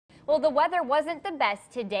Well, the weather wasn't the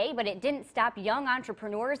best today, but it didn't stop young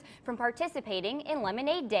entrepreneurs from participating in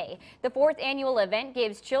Lemonade Day. The 4th annual event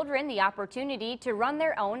gives children the opportunity to run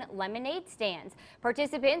their own lemonade stands.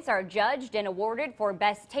 Participants are judged and awarded for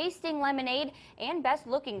best tasting lemonade and best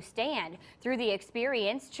looking stand. Through the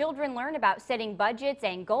experience, children learn about setting budgets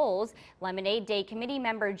and goals. Lemonade Day committee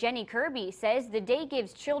member Jenny Kirby says the day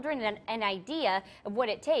gives children an idea of what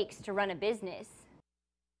it takes to run a business.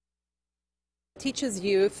 Teaches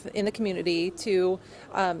youth in the community to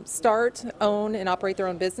start, own, and operate their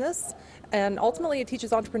own business, and ultimately it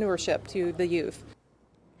teaches entrepreneurship to the youth.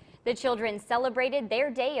 The children celebrated their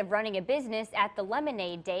day of running a business at the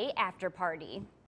Lemonade Day after party.